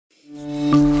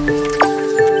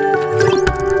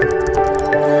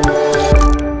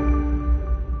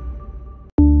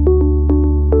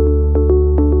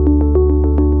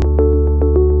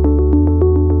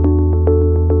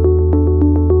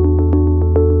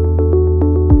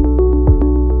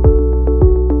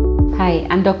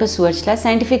I'm Dr. Suvarchala,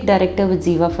 Scientific Director with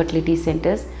Ziva Fertility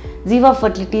Centers. Ziva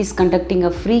Fertility is conducting a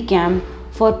free camp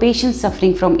for patients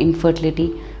suffering from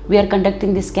infertility. We are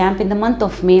conducting this camp in the month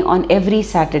of May on every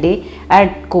Saturday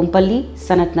at Kompally,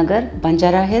 Sanat Nagar,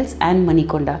 Banjara Hills and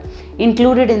Manikonda.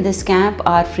 Included in this camp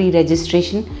are free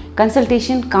registration,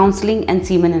 consultation, counseling and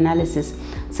semen analysis.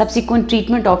 Subsequent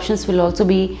treatment options will also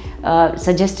be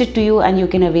suggested to you and you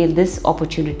can avail this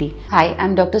opportunity. Hi,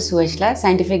 I'm Dr. Suvarchala,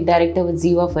 Scientific Director with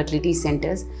Ziva Fertility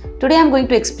Centers. Today I'm going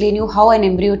to explain you how an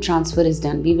embryo transfer is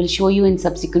done. We will show you in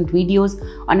subsequent videos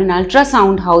on an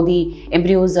ultrasound how the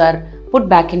embryos are put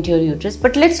back into your uterus.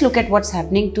 But let's look at what's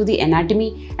happening to the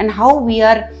anatomy and how we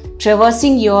are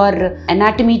traversing your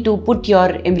anatomy to put your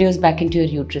embryos back into your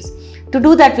uterus. To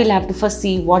do that, we'll have to first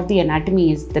see what the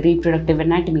anatomy is, the reproductive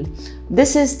anatomy.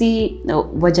 This is the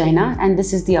vagina and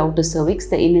this is the outer cervix.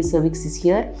 The inner cervix is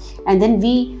here, and then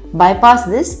we bypass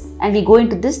this and we go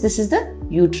into this. This is the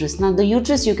uterus. Now the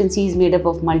uterus, you can see, is made up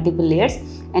of multiple layers,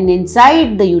 and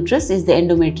inside the uterus is the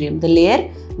endometrium, the layer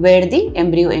where the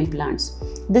embryo implants.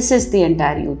 This is the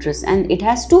entire uterus, and it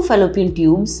has two fallopian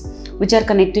tubes which are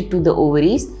connected to the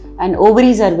ovaries, and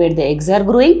ovaries are where the eggs are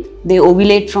growing. They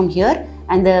ovulate from here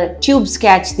and the tubes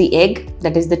catch the egg,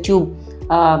 that is the tube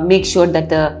make sure that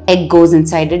the egg goes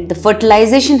inside it. The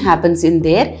fertilization happens in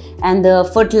there, and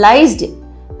the fertilized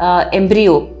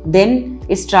embryo then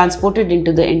is transported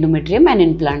into the endometrium and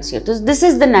implants here. So this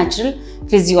is the natural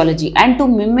physiology, and to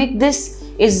mimic this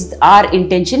is our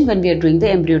intention when we are doing the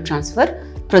embryo transfer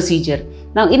procedure.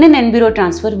 Now in an embryo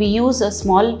transfer, we use a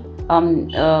small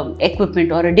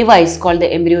equipment or a device called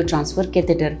the embryo transfer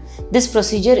catheter. This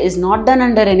procedure is not done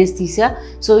under anesthesia,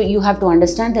 so you have to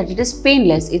understand that it is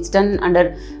painless. It's done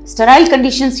under sterile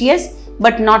conditions, yes,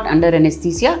 but not under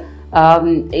anesthesia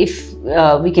if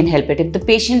we can help it. If the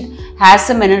patient has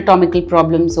some anatomical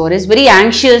problems or is very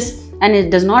anxious and it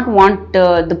does not want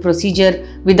the procedure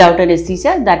without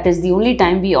anesthesia, that is the only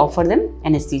time we offer them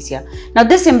anesthesia. Now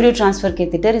this embryo transfer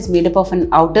catheter is made up of an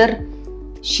outer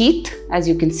sheath, as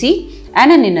you can see,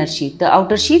 and an inner sheath. The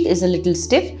outer sheath is a little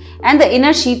stiff and the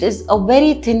inner sheath is a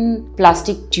very thin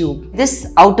plastic tube.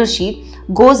 This outer sheath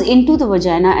goes into the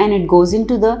vagina and it goes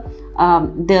into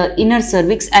the inner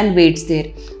cervix and waits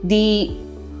there. The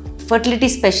fertility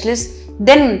specialist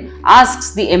then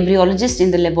asks the embryologist in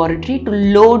the laboratory to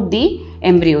load the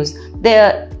embryos.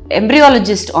 The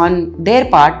embryologist on their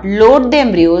part load the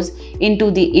embryos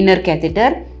into the inner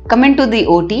catheter, come into the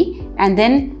OT, and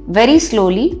then very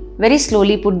slowly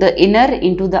put the inner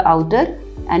into the outer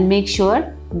and make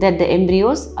sure that the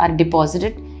embryos are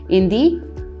deposited in the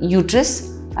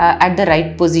uterus at the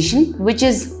right position, which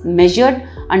is measured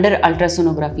under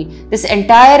ultrasonography. This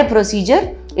entire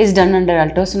procedure is done under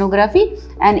ultrasonography,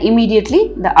 and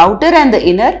immediately the outer and the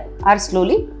inner are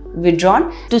slowly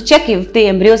withdrawn to check if the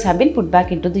embryos have been put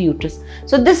back into the uterus.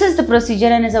 So this is the procedure,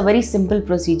 and is a very simple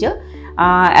procedure.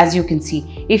 As you can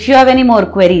see. If you have any more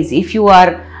queries, if you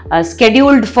are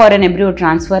scheduled for an embryo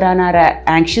transfer and are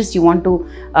anxious, you want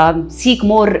to seek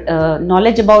more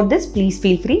knowledge about this, please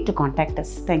feel free to contact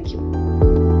us. Thank you.